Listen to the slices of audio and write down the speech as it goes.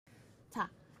자,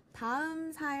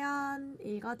 다음 사연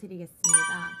읽어드리겠습니다.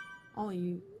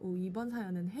 이번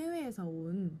사연은 해외에서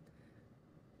온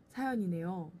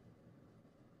사연이네요.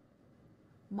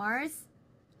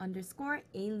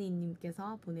 Mars_AILEE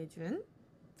님께서 보내준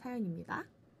사연입니다.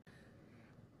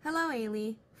 Hello,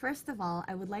 AILEE. First of all,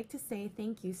 I would like to say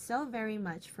thank you so very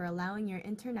much for allowing your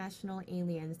international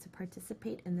aliens to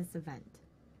participate in this event.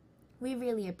 We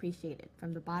really appreciate it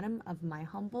from the bottom of my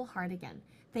humble heart again.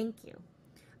 Thank you.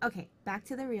 Okay, back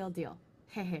to the real deal.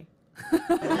 헤헤.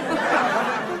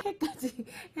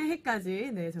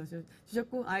 헤헤까지 네,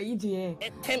 주셨고, 이 뒤에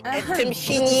애템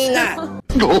신이 나.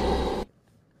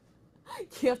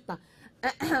 귀엽다.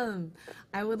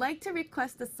 I would like to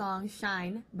request the song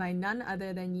Shine by none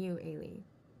other than you, AILEE.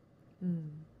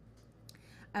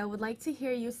 I would like to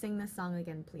hear you sing the song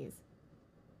again, please.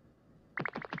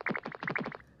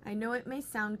 I know it may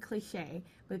sound cliche,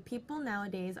 but people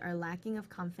nowadays are lacking of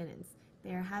confidence.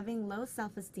 They are having low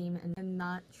self-esteem and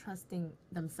not trusting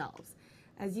themselves.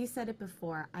 As you said it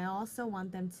before, I also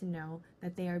want them to know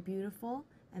that they are beautiful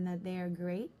and that they are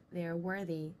great, they are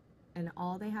worthy, and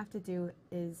all they have to do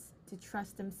is to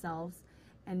trust themselves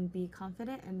and be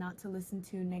confident and not to listen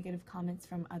to negative comments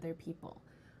from other people.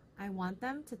 I want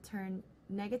them to turn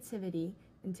negativity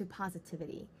into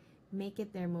positivity, make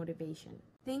it their motivation.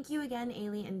 Thank you again,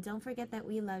 AILEE, and don't forget that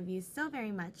we love you so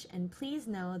very much, and please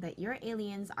know that your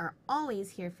aliens are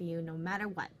always here for you no matter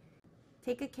what.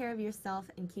 Take good care of yourself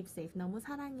and keep safe. 너무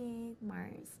사랑해,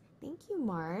 Mars. Thank you,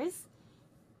 Mars.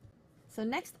 So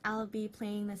next, I'll be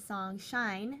playing the song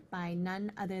Shine by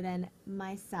none other than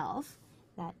myself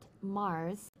that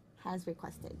Mars has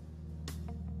requested.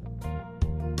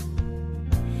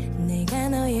 내가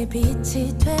너의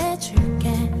빛이 돼줄게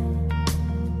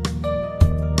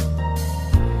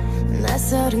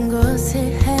낯설은 곳을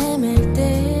헤맬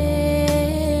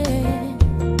때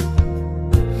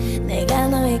내가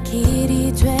너의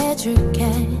길이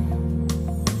돼줄게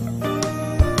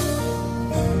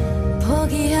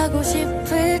포기하고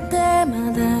싶을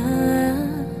때마다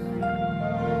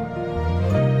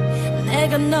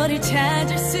내가 너를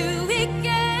찾을 수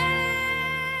있게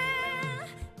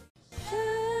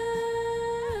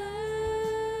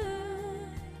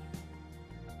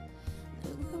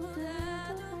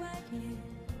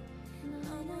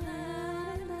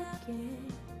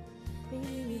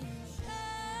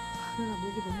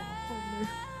목이 너무 아파 오늘.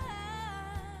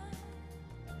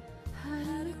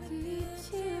 하루를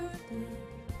끼치울 때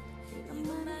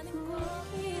이것만은 꼭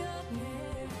기억해.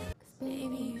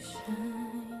 Baby you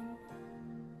shine.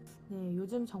 네,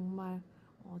 요즘 정말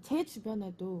제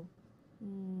주변에도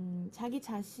자기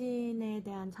자신에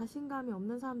대한 자신감이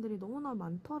없는 사람들이 너무나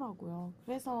많더라고요.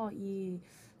 그래서 이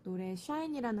노래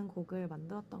Shine이라는 곡을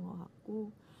만들었던 것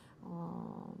같고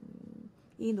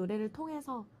이 노래를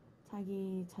통해서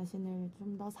자기 자신을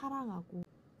좀 더 사랑하고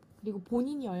그리고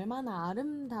본인이 얼마나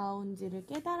아름다운지를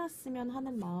깨달았으면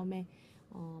하는 마음에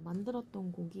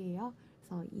만들었던 곡이에요.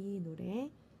 그래서 이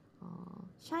노래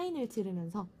샤인을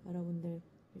들으면서 여러분들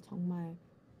정말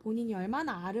본인이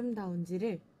얼마나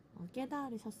아름다운지를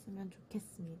깨달으셨으면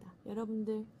좋겠습니다.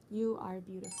 여러분들, you are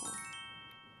beautiful.